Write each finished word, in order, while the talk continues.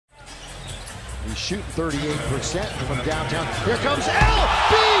He's shooting 38% from downtown. Here comes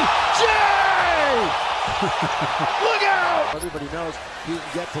LBJ! Look out! Everybody knows he can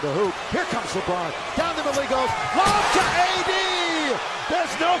get to the hoop. Here comes LeBron. Down the middle he goes. Lob to AD!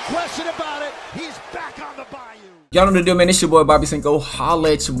 There's no question about it. He's back on the bayou. Y'all know the deal, man. It's your boy Bobby Cinco.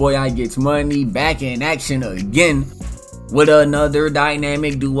 Holla at your boy I Gets Money. Back in action again with another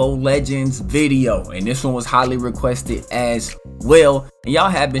Dynamic Duo Legends video. And this one was highly requested as well. And y'all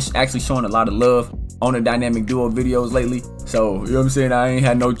have been actually showing a lot of love on the Dynamic Duo videos lately. So, you know what I'm saying? I ain't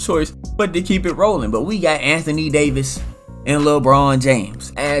had no choice but to keep it rolling. But we got Anthony Davis and LeBron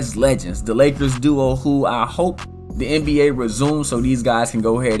James as legends. The Lakers duo who I hope the NBA resumes so these guys can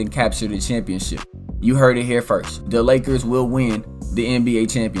go ahead and capture the championship. You heard it here first. The Lakers will win the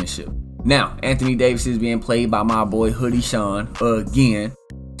NBA championship. Now, Anthony Davis is being played by my boy Hoodie Sean again.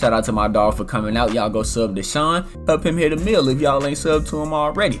 Shout out to my dog for coming out. Y'all go sub to Sean. Help him hit a mill if y'all ain't subbed to him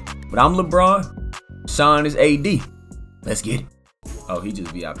already. But I'm LeBron. Sean is AD. Let's get it. Oh, he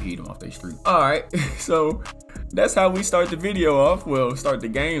just VIP'd him off their street. Alright, so that's how we start the video off. Well, start the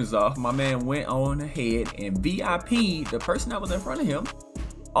games off. My man went on ahead and VIP'd the person that was in front of him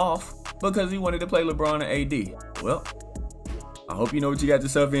off because he wanted to play LeBron and AD. Well, I hope you know what you got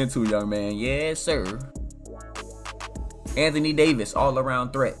yourself into, young man. Yes, sir. Anthony Davis,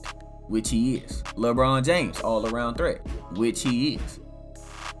 all-around threat, which he is. LeBron James, all-around threat, which he is.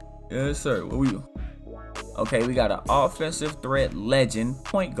 Yes, sir. What we do? Okay, we got an offensive threat legend,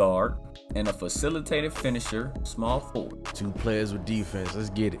 point guard, and a facilitated finisher, small forward. Two players with defense. Let's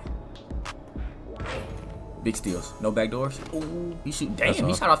get it. Big steals. No backdoors. Ooh, he shoot. Damn,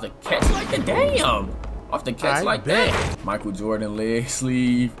 he shot off the catch like that. Damn. Off the catch like that. Michael Jordan leg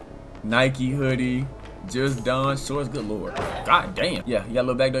sleeve, Nike hoodie, just done shorts. Good lord. God damn. Yeah, you got a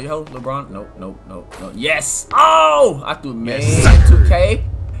little backdoor, yo, LeBron. Nope. Yes. Oh, I threw man. Yes, 2K.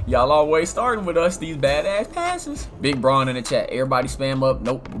 Y'all always starting with us, these badass passes. Big Braun in the chat. Everybody spam up.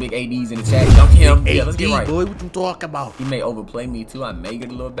 Nope. Big ADs in the chat. Dunk him. Yeah, let's get right. Boy, what you talking about? He may overplay me too. I may get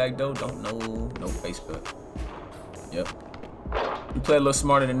a little back though. Don't know. No face cut. Yep. You play a little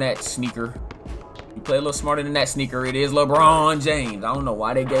smarter than that, sneaker. You play a little smarter than that, sneaker. It is LeBron James. I don't know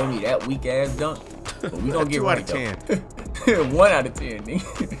why they gave me that weak ass dunk, but we gonna get right though. 1 out of 10.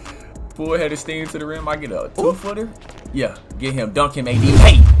 Full head of steam to the rim. I get a 2-footer. Yeah, get him, dunk him, AD.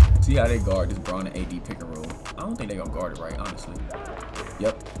 Hey, see how they guard this Braun and AD pick and roll. I don't think they gonna guard it right, honestly.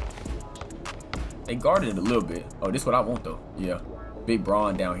 Yep. They guarded it a little bit. Oh, this is what I want though. Yeah. Big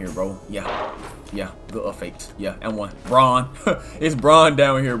Braun down here, bro. Yeah. Good up fakes. Yeah, and one. Braun. It's Braun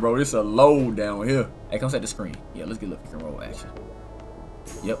down here, bro. It's a load down here. Hey, come set the screen. Yeah, let's get a little pick and roll action.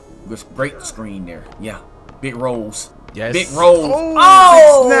 Yep. Great screen there. Yeah. Big rolls. Yes. Big rolls.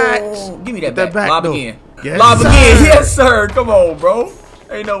 Oh! Big snatch. Give me that back. Lob again. Yes, lob again. Yes, sir. Come on, bro.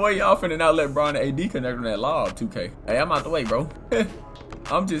 Ain't no way y'all finna not let Braun and AD connect on that lob, 2K. Hey, I'm out the way, bro.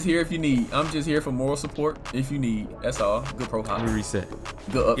 I'm just here if you need. I'm just here for moral support if you need. That's all. Good profile. Let me reset.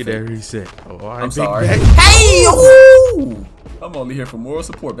 Good up. Get that reset. Oh, all right, I'm sorry. Hey! Ooh! I'm only here for moral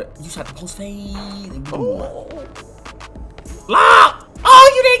support, but you shot the post fade. Oh. Lob!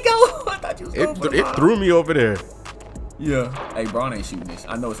 Oh, you didn't go. I thought you was going for the It threw me over there. Yeah. Hey, Braun ain't shooting this.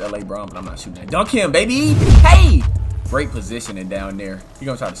 I know it's LA Braun, but I'm not shooting that. Dunk him, baby. Hey! Great positioning down there. He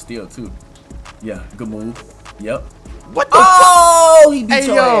gonna try to steal too. Yeah, good move. Yep. What the fuck? He beat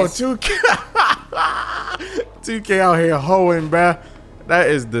your ass. 2K. 2K out here hoeing, bruh. That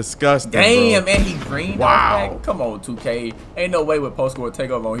is disgusting. Damn, bro. And he greened off that. Come on, 2K. Ain't no way with post score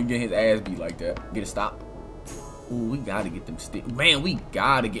takeover on he get his ass beat like that. Get a stop. Ooh, we gotta get them sticks. Man, we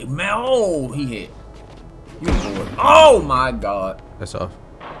gotta get. Man, oh, he hit. You bored. Oh my God. That's off.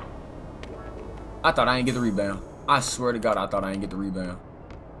 I thought I didn't get the rebound. I swear to God, I thought I didn't get the rebound.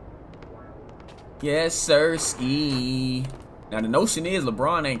 Yes, sir, ski. Now the notion is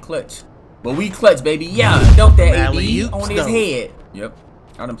LeBron ain't clutch, but we clutch, baby. Yeah, dunk that AD on his head. Yep,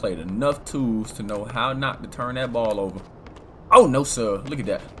 I done played enough tools to know how not to turn that ball over. Oh no, sir. Look at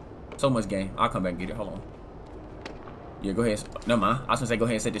that. So much game. I'll come back and get it. Hold on. Yeah, go ahead. Never mind. I was gonna say go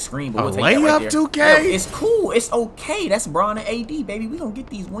ahead and set the screen, but we'll take that right there. 2K. Yeah, it's cool. It's okay. That's Braun and AD, baby. We gonna get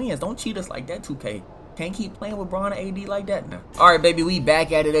these wins. Don't cheat us like that, 2K. Can't keep playing with Braun and AD like that now. All right, baby, we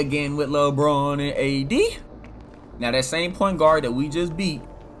back at it again with LeBron and AD. Now, that same point guard that we just beat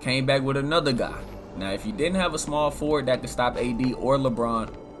came back with another guy. Now, if you didn't have a small forward that could stop AD or LeBron,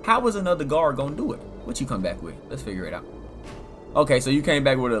 how was another guard going to do it? What you come back with? Let's figure it out. Okay, so you came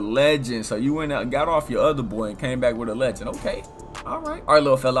back with a legend. So you went out and got off your other boy and came back with a legend. Okay, all right. All right,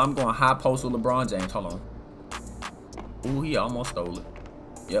 little fella, I'm going high post with LeBron James. Hold on. Ooh, he almost stole it.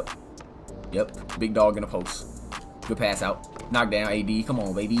 Yep. Big dog in the post. Good pass out. Knock down AD. Come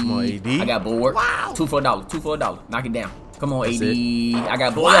on, baby. Come on, AD. I got bored. Wow. 2 for $1. 2 for $1. Knock it down. Come on, That's AD. it. I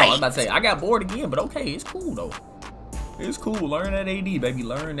got bored. I was about to say, I got bored again, but okay, it's cool though. It's cool. Learn that AD, baby.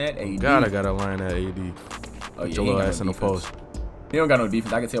 Learn that AD. God, I gotta learn that AD. Oh, yeah, Your little ass in the post. He don't got no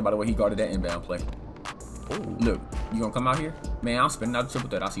defense. I can tell by the way he guarded that inbound play. Ooh. Look, you gonna come out here? Man, I'm spinning out the triple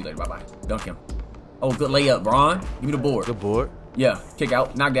threat. I'll see you later. Bye-bye. Dunk him. Oh, good layup, Bron. Give me the board. Good board. Yeah, kick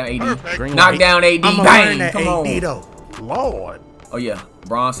out. Knock down AD. Green Knock light. down AD. I'm Bang. Come on. though. Lord. Oh, yeah.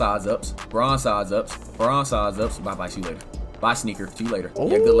 Bron size ups. Bron size ups. Bron size ups. Bye-bye. See you later. Bye, sneaker. See you later.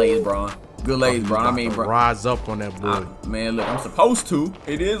 Yeah, good lays, Bron. Good lays, Bron. I mean, bro. Rise up on that boy. Man, look, I'm supposed to.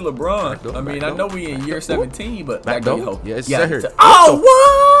 It is LeBron. Back I mean, door. I know we in year 17, but Back back door. door? Yes, Yeah. sir. Oh,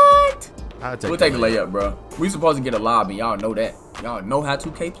 what? I'll take We'll take a layup, bro. We supposed to get a lob, and y'all know that. Y'all know how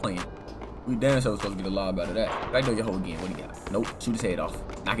 2K playing. We damn sure supposed to get a lob out of that. Back door your hole again. What do you got? Nope. Shoot his head off.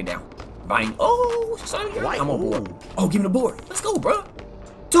 Knock it down. Bang. Oh, sorry. I'm on board. Oh, give me the board. Let's go, bro.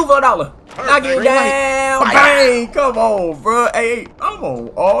 2 for $1. Knock it down. Bang. Come on, bro. Hey, I'm on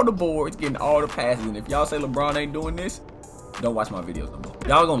all the boards, getting all the passes. And if y'all say LeBron ain't doing this, don't watch my videos no more.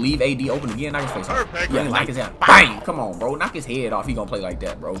 Y'all gonna leave AD open again? Knock his face off. Yeah, knock his head. Bang. Come on, bro. Knock his head off. He gonna play like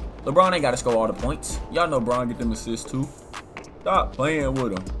that, bro. LeBron ain't gotta score all the points. Y'all know LeBron get them assists too. Stop playing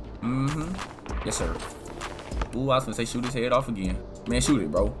with him. Yes, sir. Ooh, I was gonna say shoot his head off again. Man, shoot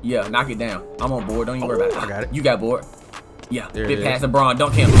it, bro. Yeah, knock it down. I'm on board. Don't even worry about it. I got it. You got board. Yeah, There bit it past is. LeBron.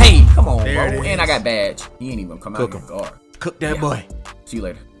 Dunk him. Hey, come on, There bro. it And I is. got badge. He ain't even come out Cook and him. guard. Cook that Yeah. boy. See you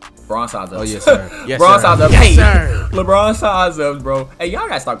later. LeBron size up. Oh, yes, sir. Yes, LeBron sir. size up. Yes, Hey, sir. LeBron size up, bro. Hey, y'all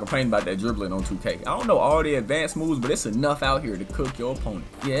gotta stop complaining about that dribbling on 2K. I don't know all the advanced moves, but it's enough out here to cook your opponent.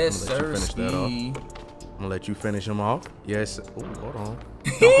 Yes, I'm gonna sir. let you finish that off. Ski. I'm gonna let you finish him off. Yes. Oh, hold on.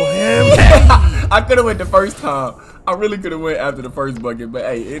 I could have went the first time. I really could have went after the first bucket, but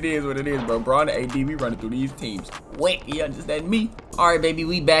hey, it is what it is, bro. Bron and AD, we running through these teams. Wait, you understand me? All right, baby,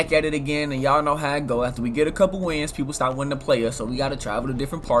 we back at it again, and y'all know how it go. After we get a couple wins, people start wanting to play us, so we got to travel to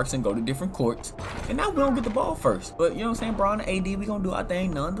different parks and go to different courts. And now we don't get the ball first, but you know what I'm saying? Bron and AD, we gonna do our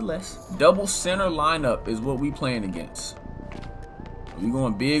thing nonetheless. Double center lineup is what we playing against. We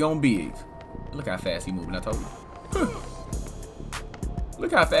going big on big. Look how fast he moving. I told you.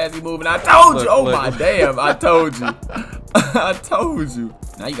 Look how fast he moving. I told you. Oh my damn. I told you. I told you.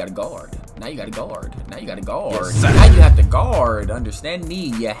 Now you gotta guard. Now you gotta guard. Now you gotta guard. Yes, Now you have to guard. Understand me?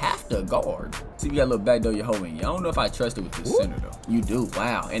 You have to guard. See, we got a little back door you're holding. I don't know if I trust it with the center though. You do.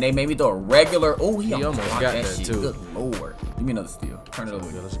 Wow. And they made me throw a regular. Oh, he almost got got that shit. too. Good lord. Give me another steal. Turn it over Yeah,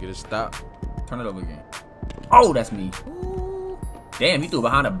 again. let's get it stopped. Turn it over again. Oh, that's me. Ooh. Damn, he threw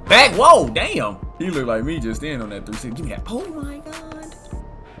behind the back. Whoa, damn. He looked like me just in on that 360. Give me that. Oh my god.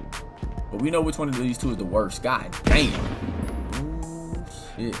 But we know which one of these two is the worst. God damn. Ooh,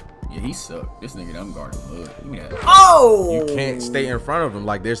 shit. Yeah, he sucked. This nigga, I'm guarding mud. Give me that. Oh! You can't stay in front of him.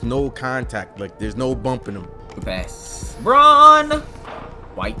 Like, there's no contact. Like, there's no bumping him. Good pass. Bron!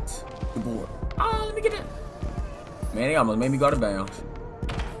 White. Good board. Oh, let me get that. Man, they almost made me go out of bounds.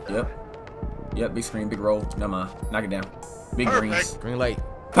 Yep. Yep, big screen, big roll. Never mind. Knock it down. Big greens. Green light.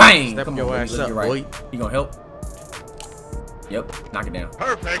 Bang! Step Come your on, ass baby. up, You're right. boy. He gonna help? Yep. Knock it down.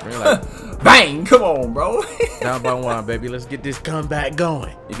 Green light. Bang! Come on, bro. Down by 1, baby. Let's get this comeback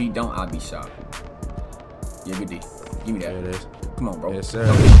going. If he don't, I'll be shocked. Yeah, good D. Give me that. There it is. Come on, bro. Yes, sir.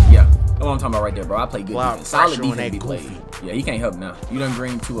 Yeah. That's what I'm talking about right there, bro. I play good Wow, defense. Solid pressure on defense that be played. goofy. Yeah, he can't help now. You done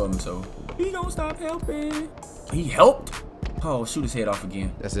green 2 of them, so he don't stop helping. He helped? Oh, shoot his head off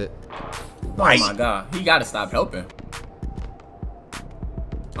again. That's it. Oh my god. He gotta stop helping.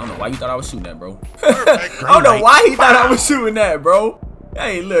 I don't know why you thought I was shooting that, bro. I don't know why he thought I was shooting that, bro.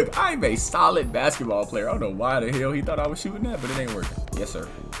 Hey, look, I'm a solid basketball player. I don't know why the hell he thought I was shooting that, but it ain't working. Yes, sir.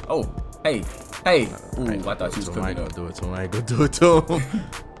 Oh, hey, hey. Ooh, I thought you was I ain't cooking gonna up. do it to him. I ain't gonna do it to him.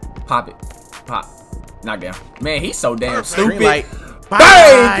 Pop it. Pop. Knock down. Man, he's so damn stupid. Green light.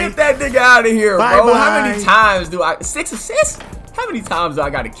 Bang! Get that nigga out of here, Bye, bro. bye. How many times do I... 6 assists? How many times do I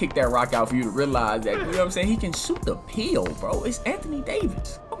got to kick that rock out for you to realize that, you know what I'm saying? He can shoot the peel, bro. It's Anthony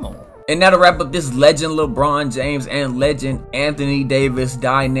Davis. Come on. And now to wrap up this legend LeBron James and legend Anthony Davis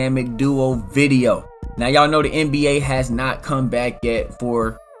dynamic duo video. Now, y'all know the NBA has not come back yet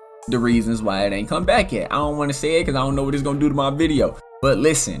for the reasons why it ain't come back yet. I don't want to say it because I don't know what it's going to do to my video. But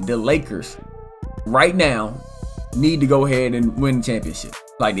listen, the Lakers right now need to go ahead and win the championship.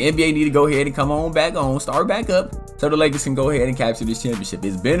 Like, the NBA need to go ahead and come on back on, start back up, so the Lakers can go ahead and capture this championship.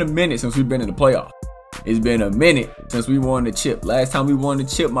 It's been a minute since we've been in the playoffs. It's been a minute since we won the chip. Last time we won the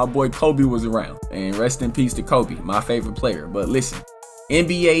chip, my boy Kobe was around. And rest in peace to Kobe, my favorite player. But listen,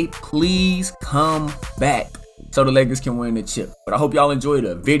 NBA, please come back so the Lakers can win the chip. But I hope y'all enjoyed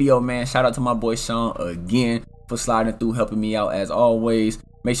the video, man. Shout out to my boy Sean again for sliding through, helping me out as always.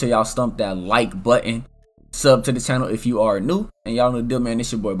 Make sure y'all stump that like button. Sub to the channel if you are new. And y'all know the deal, man.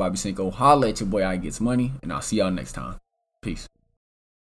 It's your boy Bobby Cinco. Holla at your boy I Gets Money. And I'll see y'all next time. Peace.